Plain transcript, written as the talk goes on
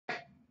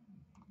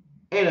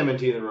and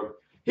M&T in the room.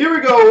 Here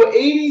we go,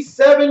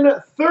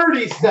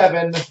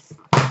 8737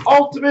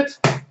 Ultimate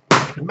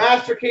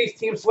Master Case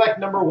Team Select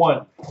number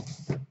 1.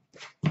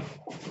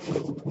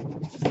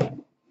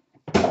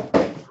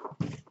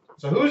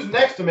 So who's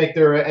next to make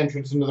their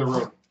entrance into the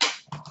room?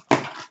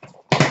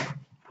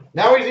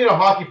 Now we just need a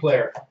hockey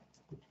player.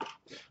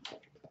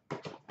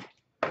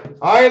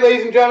 All right,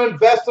 ladies and gentlemen,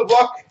 best of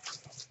luck.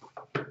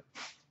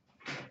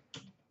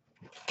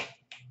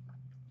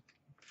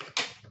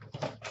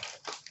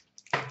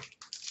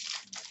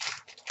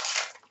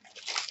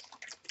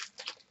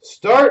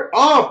 Start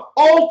off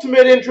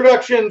ultimate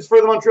introductions for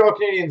the Montreal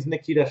Canadiens,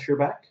 Nikita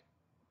Sherbak.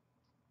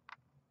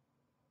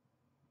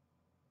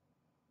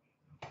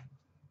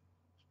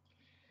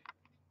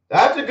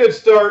 That's a good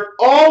start.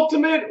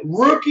 Ultimate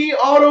Rookie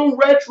Auto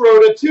Retro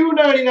to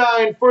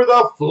 $2.99 for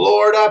the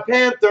Florida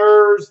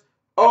Panthers,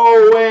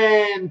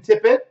 Owen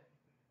Tippett.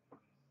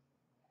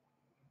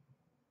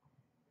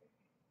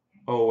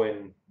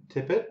 Owen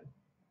Tippett.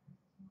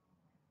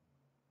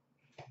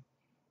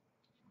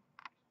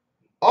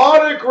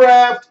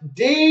 Autographed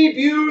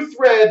debut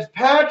threads,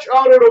 patch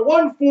auto to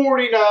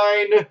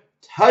 149,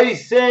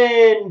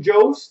 Tyson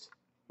Jost.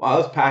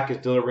 Wow, this pack is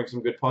delivering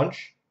some good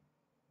punch.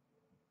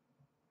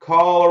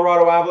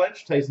 Colorado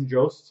Avalanche, Tyson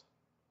Jost.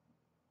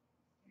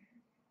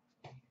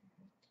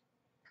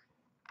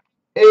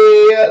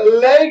 A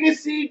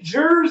legacy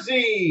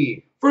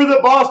jersey for the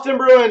Boston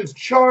Bruins,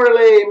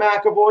 Charlie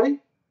McAvoy.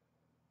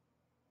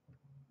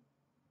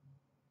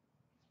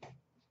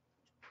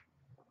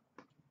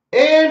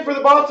 And for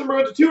the Boston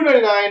Bruins,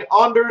 $2.99,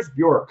 Anders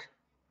Bjork.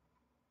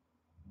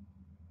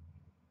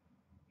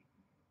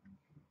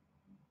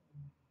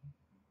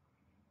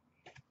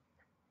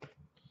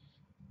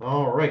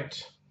 All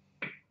right.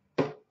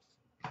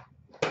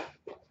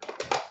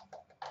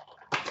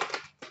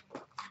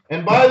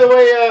 And by the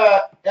way,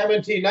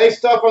 M&T, nice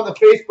stuff on the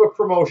Facebook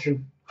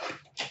promotion.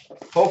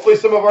 Hopefully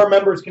some of our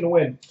members can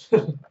win.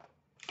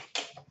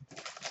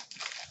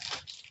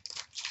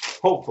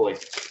 Hopefully.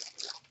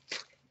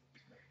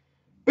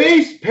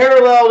 Base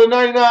parallel to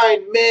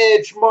 99,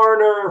 Mitch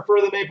Marner for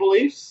the Maple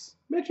Leafs.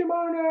 Mitch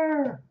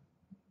Marner.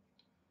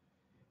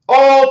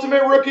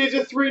 Ultimate Rookies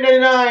at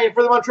 $3.99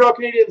 for the Montreal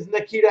Canadiens,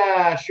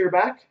 Nikita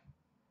Sherbak.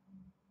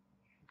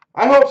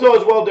 I hope so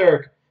as well,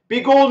 Derek.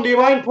 Be Golden, do you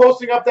mind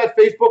posting up that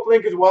Facebook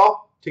link as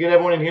well to get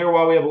everyone in here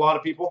while we have a lot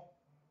of people?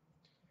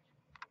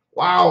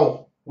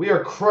 Wow, we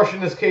are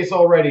crushing this case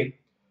already.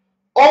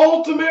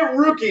 Ultimate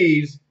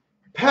Rookies,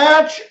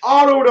 patch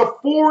auto to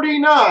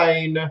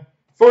 49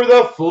 for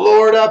the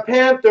Florida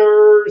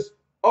Panthers,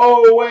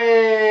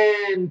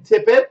 Owen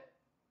Tippett.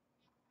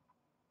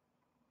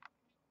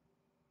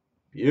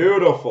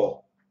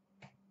 Beautiful.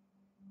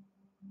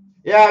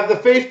 Yeah, the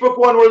Facebook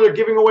one where they're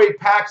giving away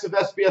packs of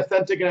SB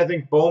Authentic and I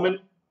think Bowman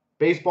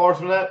baseball or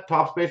something like that.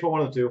 Topps baseball,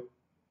 one of the two.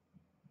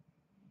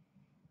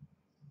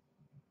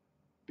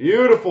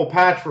 Beautiful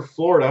patch for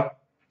Florida.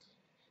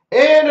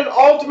 And an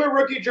ultimate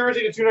rookie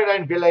jersey to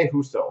 $2.99, Ville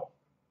Husso.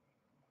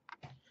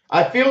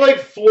 I feel like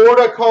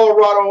Florida,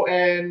 Colorado,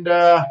 and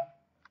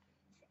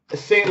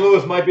St.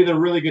 Louis might be the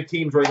really good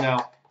teams right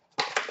now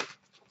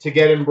to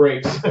get in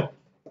breaks. I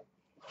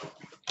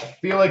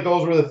feel like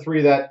those were the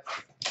three that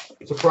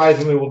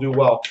surprisingly will do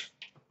well.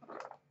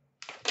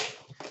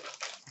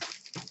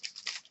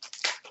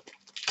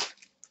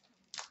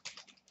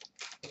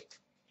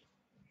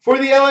 For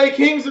the LA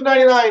Kings of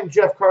 99,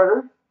 Jeff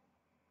Carter.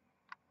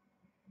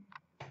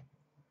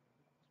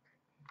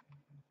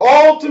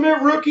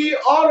 Ultimate Rookie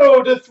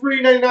Auto to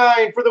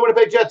 $3.99 for the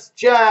Winnipeg Jets,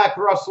 Jack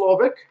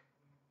Roslovic.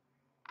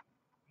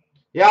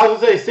 Yeah, I was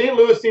going to say, St.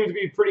 Louis seems to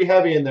be pretty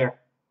heavy in there.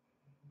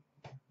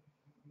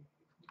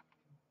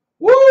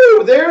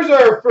 Woo! There's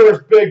our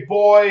first big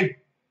boy.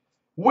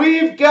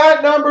 We've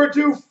got number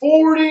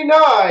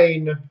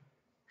 249.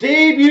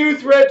 Debut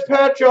threads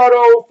patch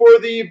auto for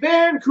the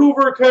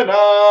Vancouver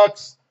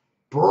Canucks,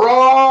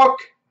 Brock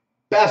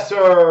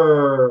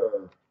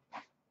Besser.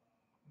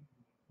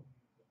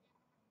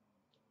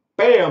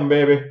 Bam,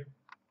 baby.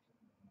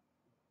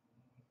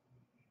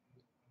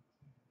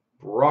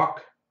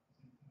 Brock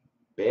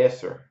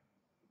Besser.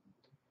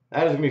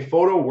 That is going to be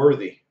photo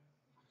worthy.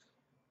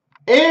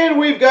 And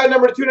we've got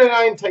number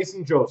 299,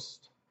 Tyson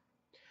Jost.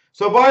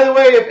 So, by the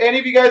way, if any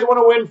of you guys want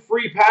to win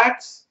free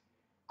packs,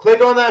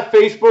 click on that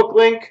Facebook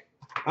link.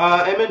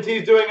 MNT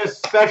is doing a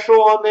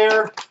special on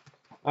there.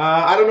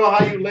 I don't know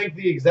how you link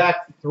the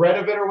exact thread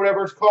of it or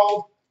whatever it's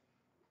called.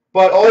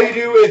 But all you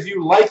do is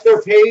you like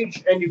their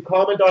page and you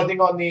comment, I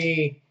think, on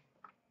the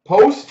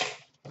post.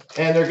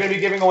 And they're going to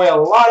be giving away a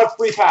lot of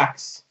free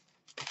packs.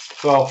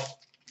 So,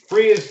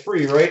 free is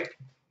free, right?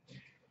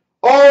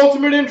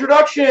 Ultimate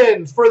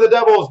introductions for the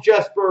Devils,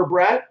 Jesper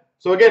Bratt.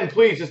 So, again,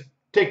 please just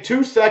take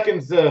 2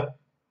 seconds to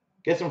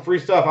get some free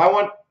stuff. I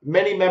want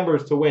many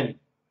members to win.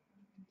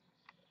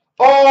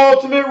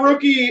 Ultimate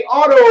Rookie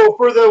Auto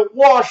for the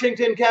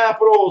Washington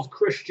Capitals,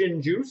 Christian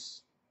Juice.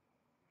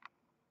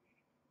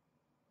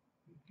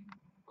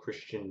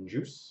 Christian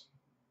Juice.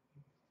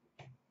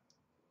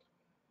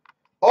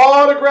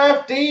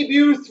 Autograph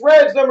debut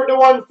threads number to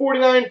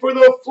 149 for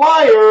the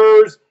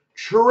Flyers,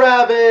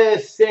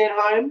 Travis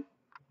Sanheim.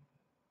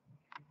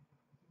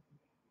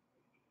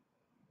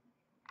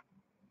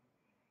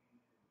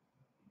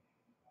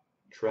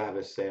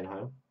 Travis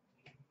Sanheim.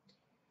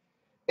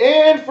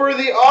 And for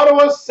the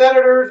Ottawa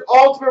Senators,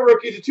 Ultimate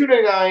Rookie to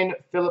 299,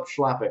 Philip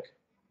Schlappick.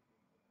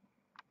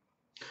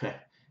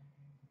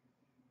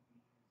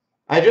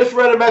 I just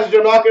read a message.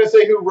 I'm not going to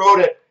say who wrote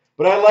it,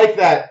 but I like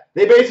that.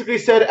 They basically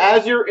said,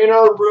 as you're in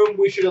our room,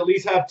 we should at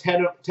least have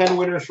 10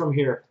 winners from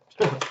here.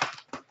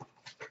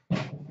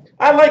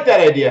 I like that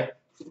idea.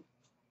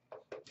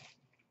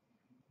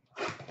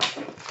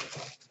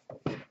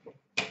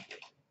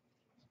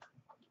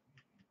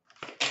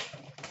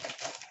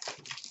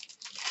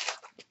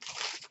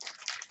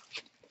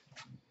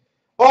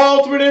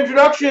 Ultimate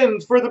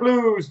introductions for the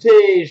Blues,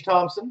 Tage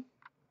Thompson.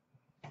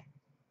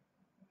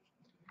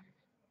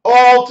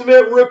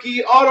 Ultimate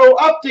Rookie Auto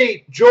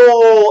Update,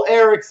 Joel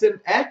Eriksson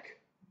Ek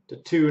to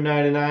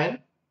 299.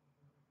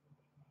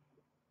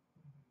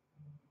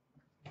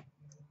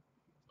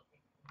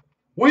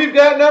 We've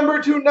got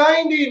number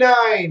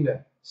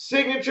 299,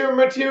 Signature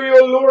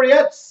Material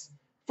Laureates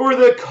for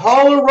the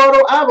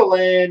Colorado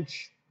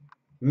Avalanche,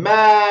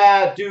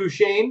 Matt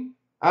Duchene.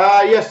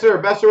 Yes, sir.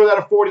 Best row out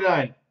of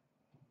 49.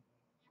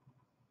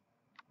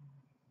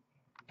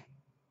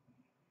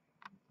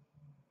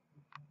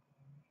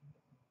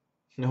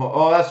 No,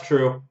 oh, that's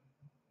true.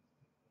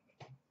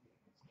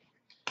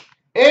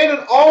 And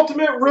an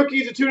Ultimate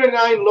Rookie to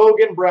 299,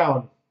 Logan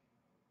Brown.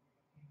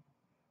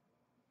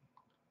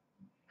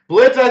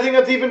 Blitz, I think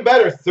that's even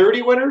better.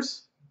 30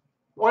 winners?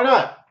 Why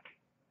not?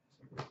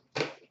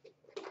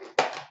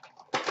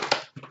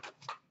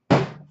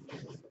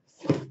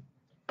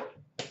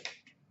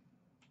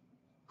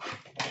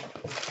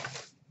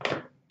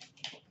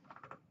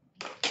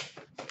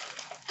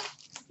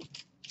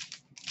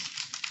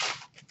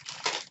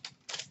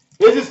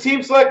 This is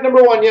Team Select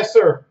number 1. Yes,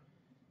 sir.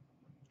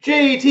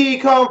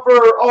 JT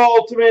Comfer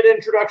Ultimate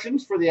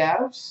Introductions for the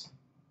Avs.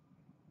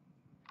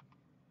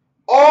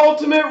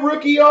 Ultimate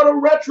Rookie Auto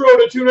Retro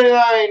to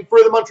 299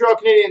 for the Montreal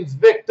Canadiens,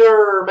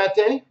 Victor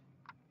Mete.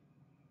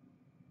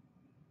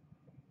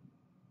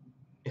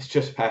 It's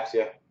just packs,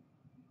 yeah.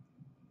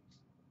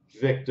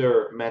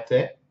 Victor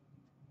Mete.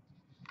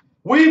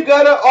 We've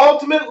got an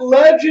Ultimate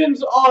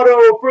Legends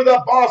Auto for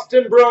the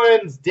Boston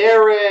Bruins,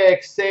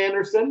 Derek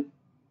Sanderson.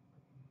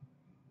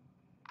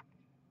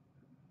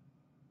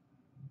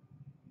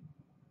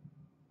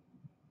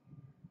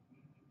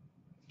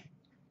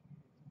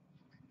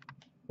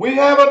 We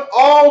have an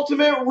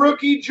Ultimate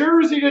Rookie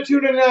Jersey to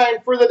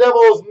 299 for the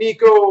Devils,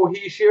 Nico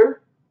Hischier.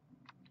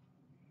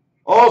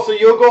 Also,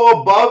 you'll go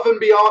above and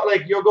beyond,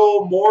 like you'll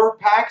go more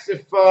packs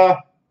if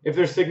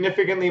there's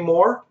significantly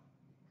more.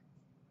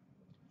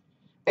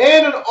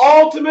 And an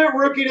Ultimate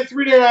Rookie to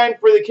 399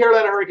 for the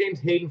Carolina Hurricanes,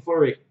 Hayden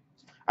Fleury.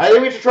 I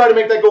think we should try to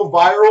make that go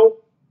viral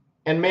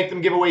and make them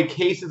give away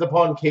cases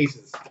upon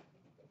cases.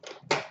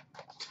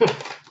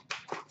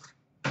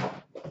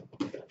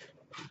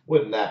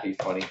 Wouldn't that be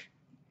funny?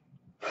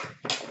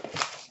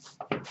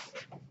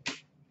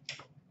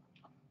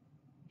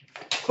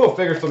 We'll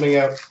figure something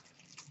out.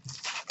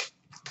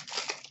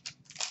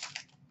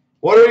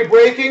 What are we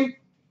breaking?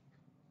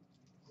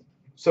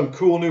 Some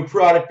cool new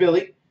product,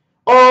 Billy.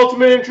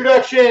 Ultimate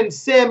Introduction,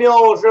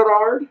 Samuel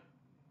Girard,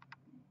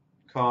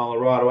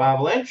 Colorado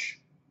Avalanche.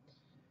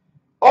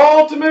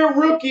 Ultimate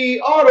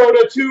Rookie Auto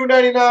to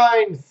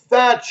 299,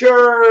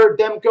 Thatcher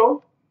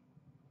Demko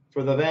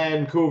for the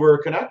Vancouver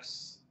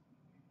Canucks.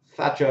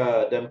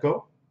 Thatcher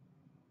Demko.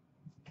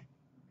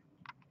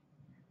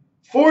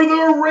 For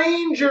the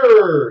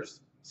Rangers,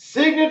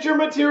 Signature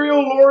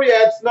Material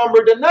Laureates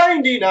number to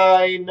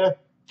 99,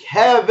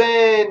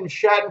 Kevin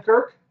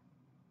Shattenkirk.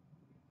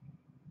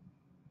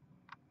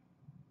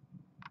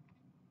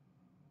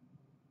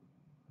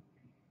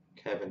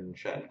 Kevin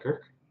Shattenkirk.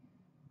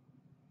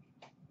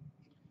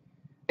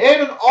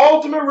 And an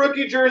Ultimate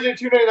Rookie Jersey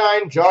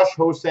 299, Josh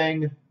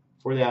Hosang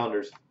for the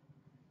Islanders.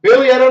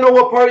 Billy, I don't know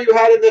what part you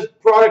had in this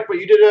product, but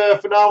you did a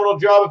phenomenal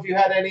job if you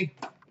had any.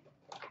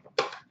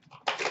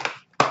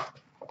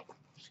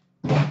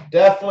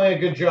 Definitely a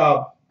good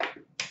job.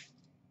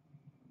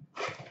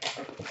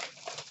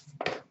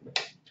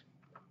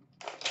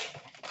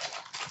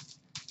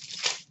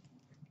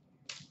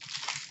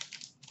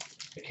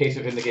 A case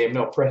of in the game,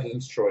 no,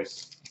 President's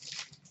Choice.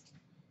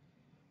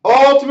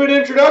 Ultimate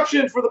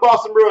Introductions for the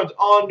Boston Bruins,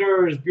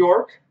 Anders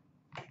Bjork.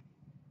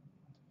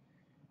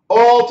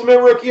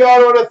 Ultimate Rookie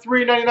Auto to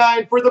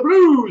 399 for the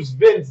Blues,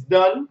 Vince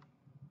Dunn.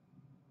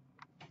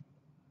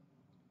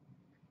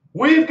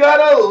 We've got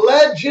a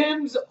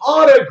Legends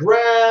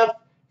Autograph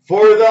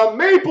for the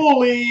Maple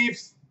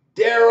Leafs,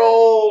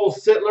 Daryl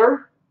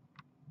Sittler.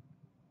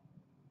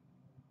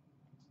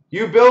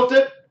 You built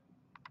it?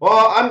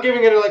 Well, I'm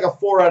giving it like a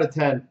 4 out of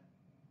 10.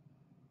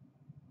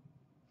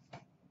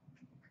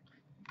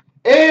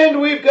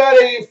 And we've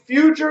got a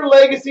Future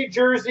Legacy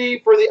jersey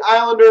for the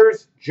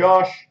Islanders,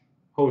 Josh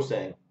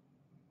Hosang.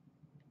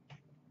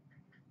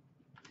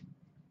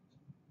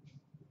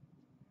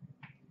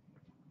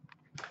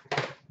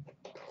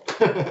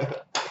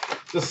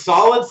 The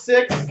solid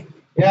 6?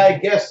 Yeah, I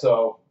guess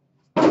so.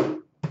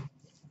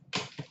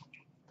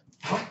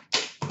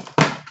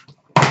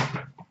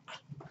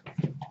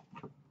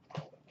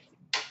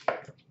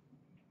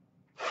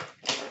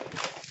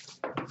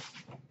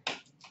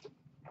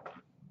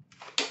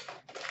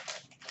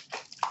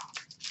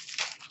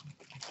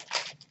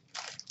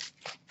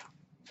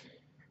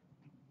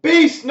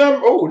 Base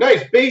number, oh,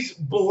 nice. Base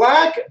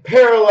black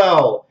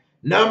parallel.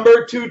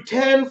 Number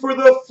 210 for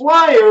the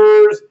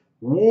Flyers,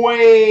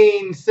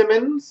 Wayne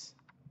Simmons.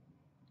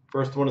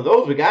 First one of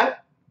those we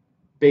got.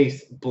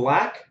 Base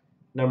black,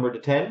 number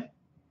 210.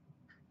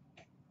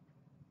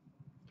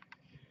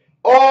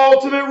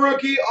 Ultimate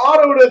rookie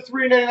auto to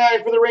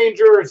 $3.99 for the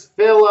Rangers,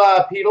 Phil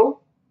Peedle.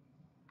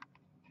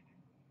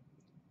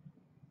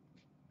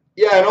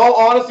 Yeah, in all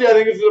honesty, I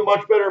think this is a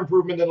much better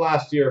improvement than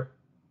last year.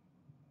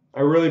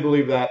 I really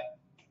believe that.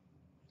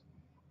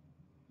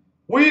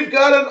 We've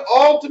got an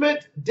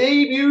ultimate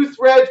debut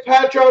Threads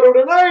patch auto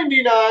to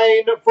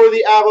 $99 for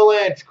the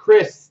Avalanche,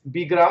 Chris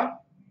Bigra.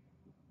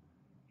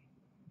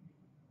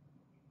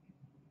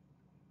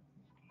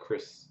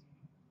 Chris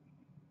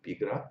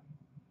Bigra.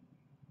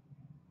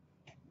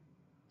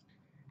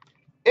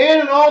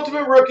 And an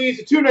ultimate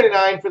rookies to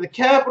 $2.99 for the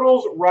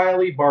Capitals,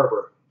 Riley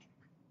Barber.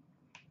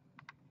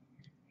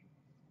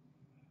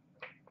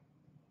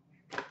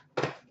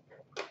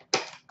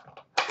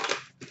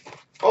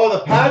 Oh,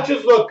 the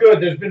patches look good.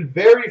 There's been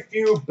very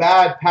few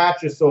bad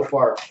patches so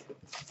far,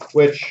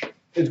 which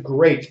is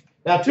great.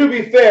 Now, to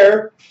be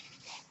fair,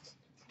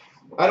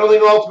 I don't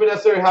think Ultimate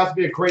necessarily has to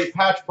be a great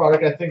patch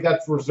product. I think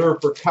that's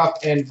reserved for Cup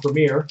and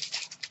Premier.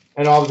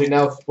 And obviously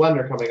now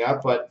Splendor coming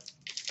up, but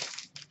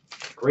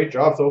great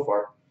job so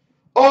far.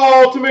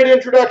 Ultimate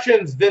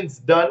introductions, Vince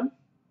Dunn.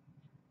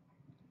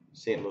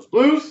 St. Louis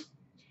Blues.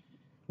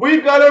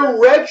 We've got a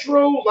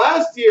retro,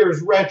 last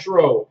year's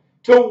retro,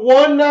 to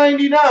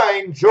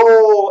 $199,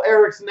 Joel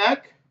Eriksson.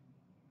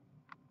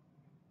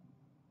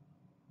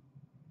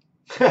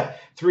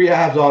 3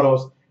 Avs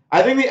autos.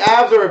 I think the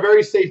Avs are a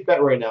very safe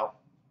bet right now.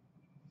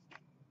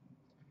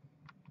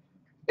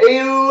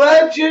 A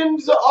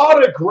Legends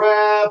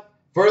autograph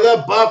for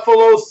the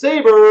Buffalo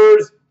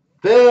Sabres,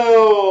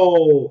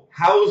 Phil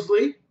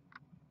Housley.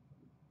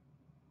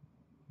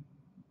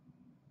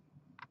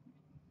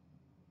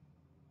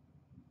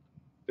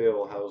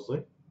 Phil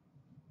Housley.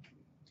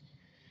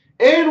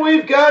 And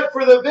we've got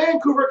for the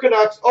Vancouver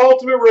Canucks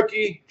Ultimate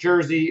Rookie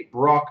jersey,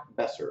 Brock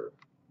Besser.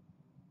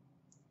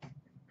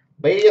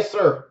 Yes,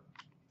 sir.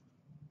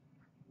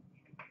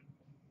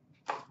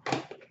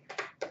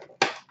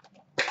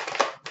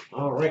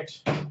 All right.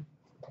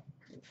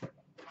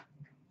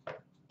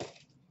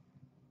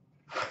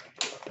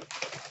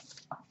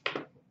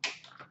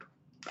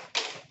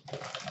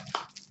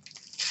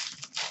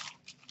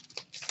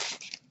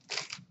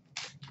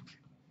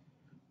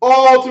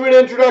 Ultimate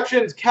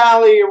introductions,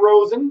 Callie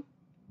Rosen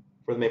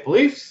for the Maple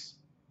Leafs.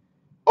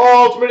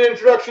 Ultimate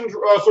introductions,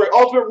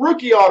 Ultimate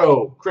rookie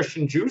auto,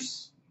 Christian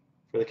Juice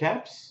for the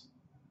Caps.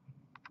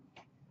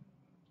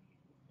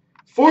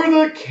 For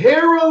the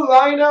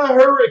Carolina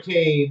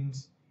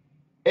Hurricanes,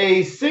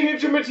 a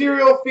signature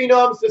material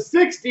phenoms to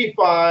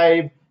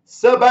 65,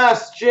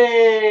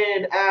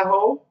 Sebastian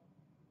Aho.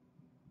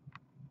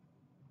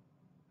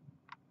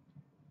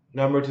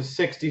 Number to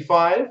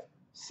 65,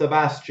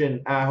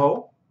 Sebastian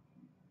Aho.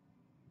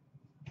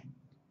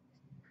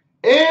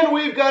 And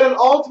we've got an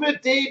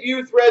Ultimate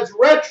Debut Threads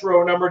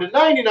Retro number to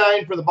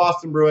 99 for the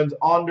Boston Bruins,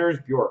 Anders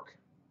Bjork.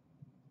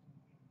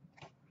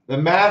 The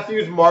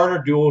Matthews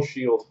Marner Dual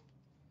Shield.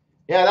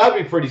 Yeah, that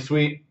would be pretty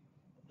sweet.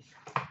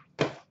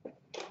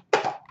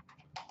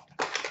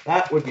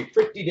 That would be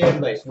pretty damn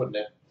nice, wouldn't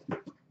it?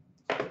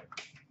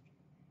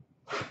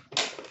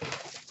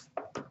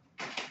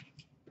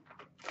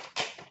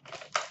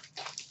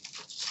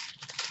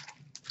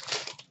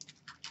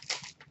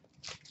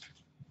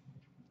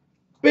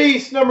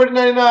 Base number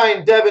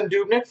 99, Devin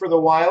Dubnyk for the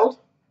Wild.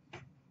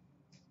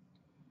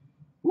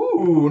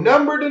 Ooh,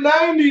 number to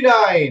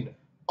 99,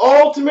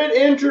 Ultimate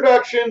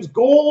Introductions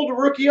Gold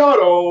Rookie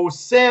Auto,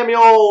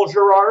 Samuel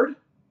Girard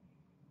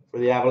for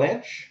the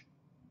Avalanche.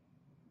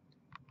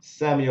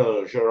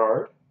 Samuel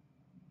Girard.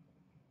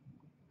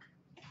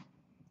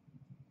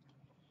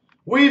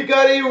 We've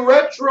got a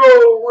retro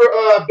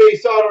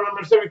base auto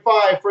number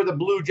 75 for the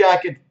Blue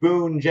Jackets,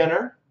 Boone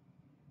Jenner.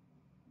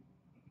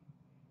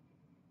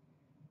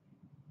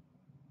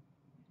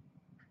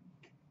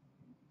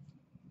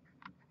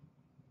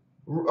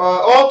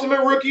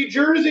 Ultimate rookie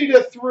jersey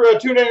to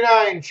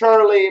 $2.99,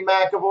 Charlie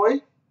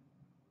McAvoy.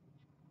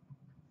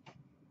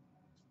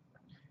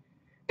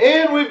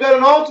 And we've got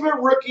an ultimate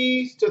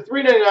rookies to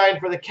 $3.99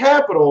 for the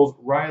Capitals,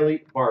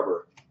 Riley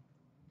Barber.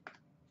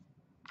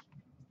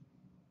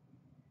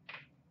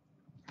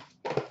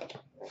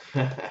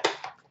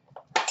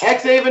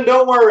 X-Haven,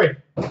 don't worry.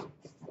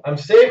 I'm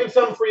saving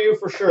some for you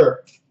for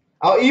sure.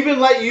 I'll even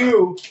let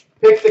you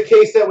pick the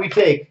case that we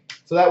take,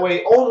 so that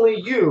way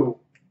only you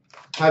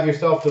have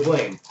yourself to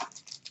blame.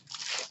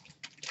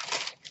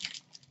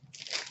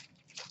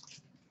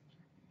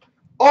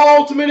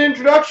 Ultimate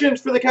introductions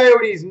for the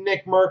Coyotes,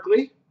 Nick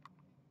Merkley.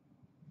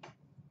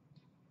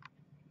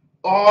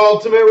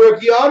 Ultimate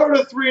rookie auto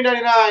to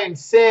 $3.99,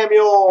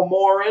 Samuel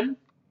Morin.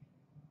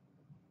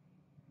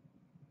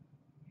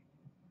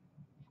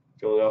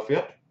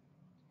 Philadelphia.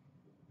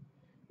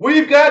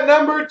 We've got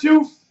number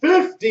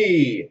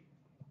 250.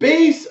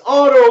 Base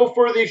auto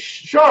for the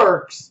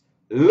Sharks,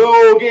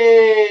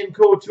 Logan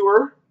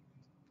Couture.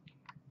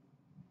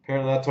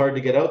 Apparently that's hard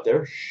to get out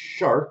there.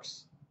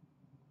 Sharks.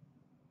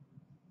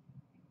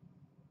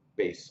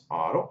 Base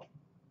auto.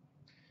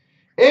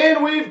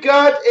 And we've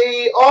got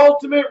a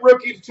ultimate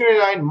rookie to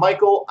 299,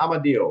 Michael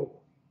Amadio.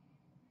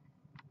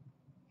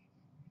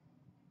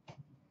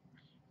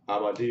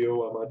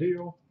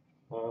 Amadio.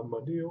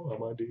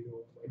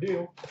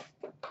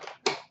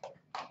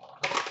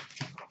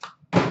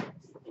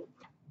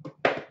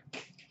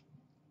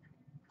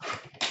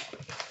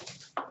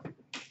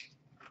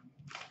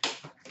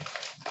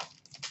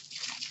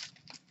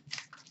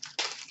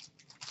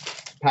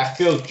 Pack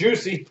feels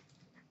juicy.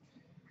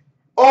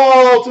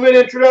 Ultimate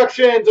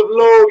introductions of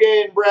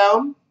Logan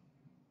Brown.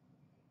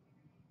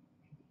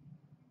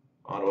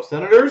 Ottawa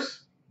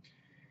Senators.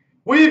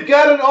 We've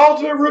got an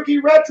ultimate rookie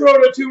retro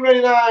to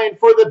 $2.99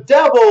 for the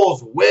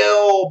Devils,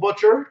 Will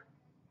Butcher.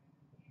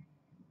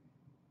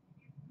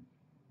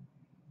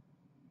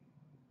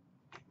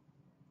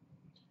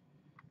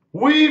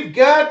 We've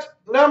got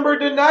number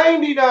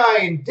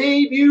 /99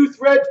 debut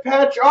threads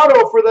patch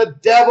auto for the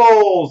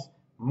Devils,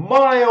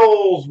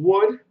 Miles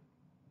Wood.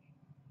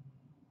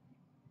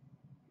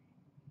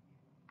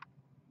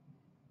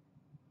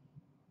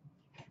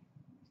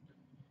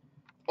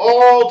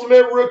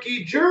 Ultimate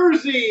rookie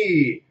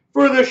jersey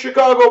for the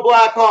Chicago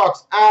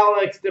Blackhawks,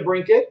 Alex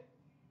DeBrincat.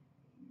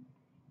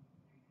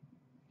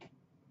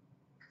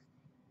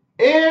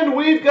 And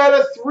we've got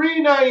a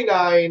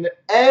 $3.99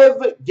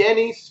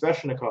 Evgeny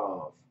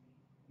Svechnikov.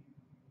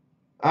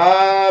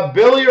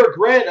 Billy or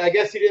Grant, I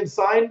guess he didn't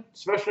sign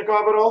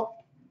Svechnikov at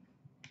all.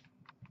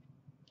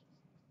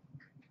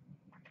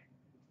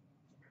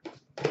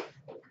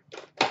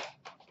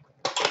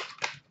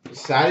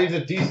 Sad he's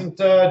a decent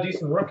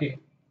rookie.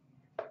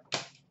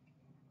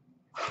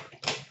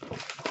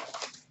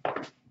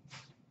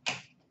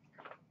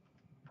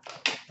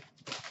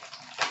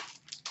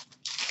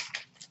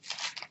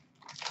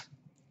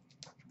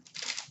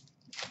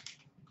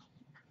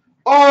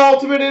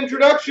 Ultimate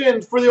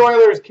introductions for the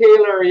Oilers,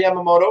 Kailer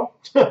Yamamoto.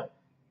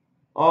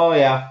 Oh,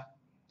 yeah.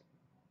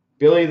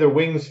 Billy the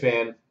Wings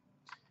fan.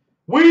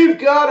 We've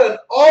got an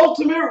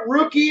ultimate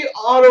rookie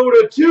auto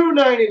to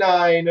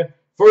 $2.99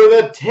 for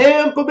the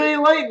Tampa Bay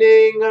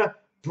Lightning,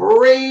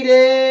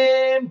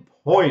 Braden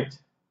Point.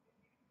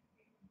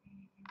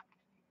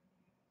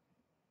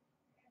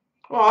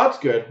 Oh, that's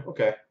good.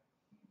 Okay.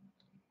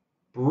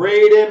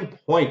 Braden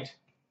Point.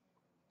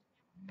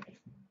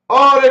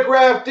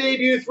 Autographed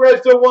debut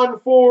threads to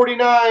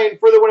 $149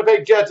 for the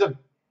Winnipeg Jets of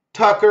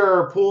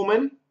Tucker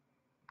Pullman.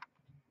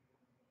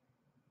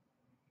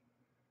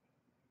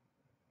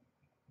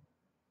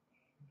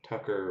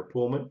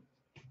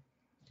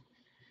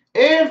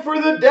 And for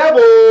the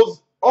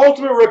Devils,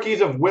 ultimate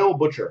rookies of Will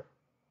Butcher.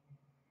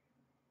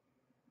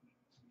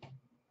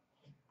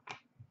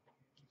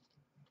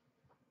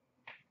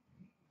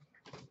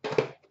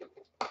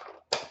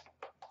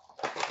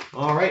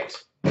 All right.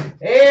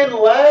 And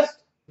last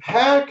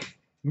pack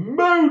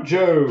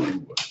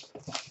mojo.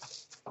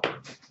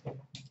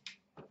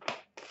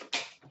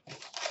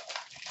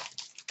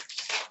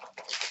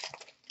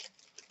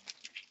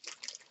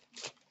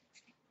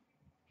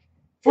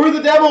 For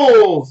the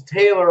Devils,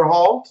 Taylor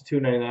Hall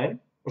to $2.99.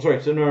 Oh,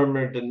 sorry, so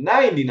number to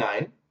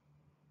 $99.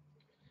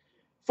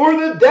 For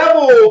the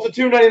Devils to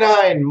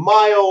 $2.99,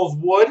 Miles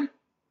Wood.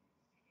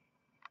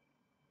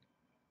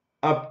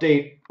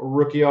 Update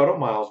rookie auto,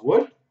 Miles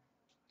Wood.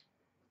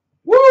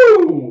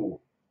 Woo!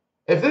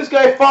 If this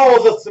guy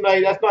follows us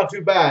tonight, that's not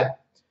too bad.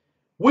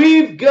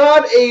 We've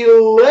got a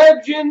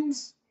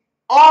Legends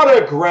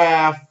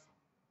autograph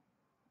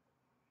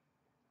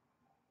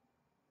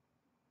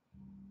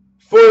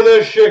for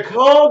the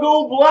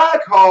Chicago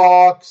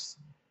Blackhawks,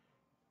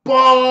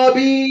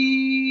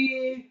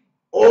 Bobby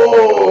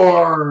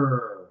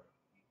Orr.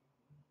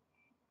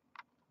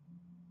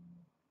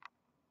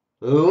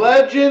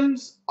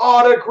 Legends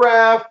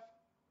autograph,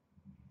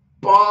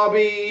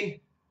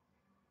 Bobby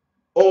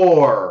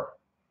Orr.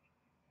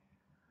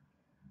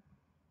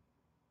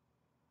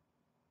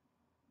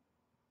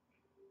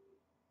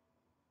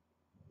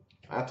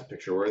 That's a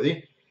picture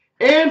worthy.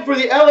 And for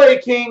the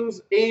LA Kings,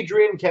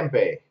 Adrian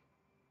Kempe.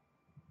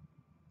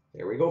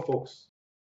 There we go, folks.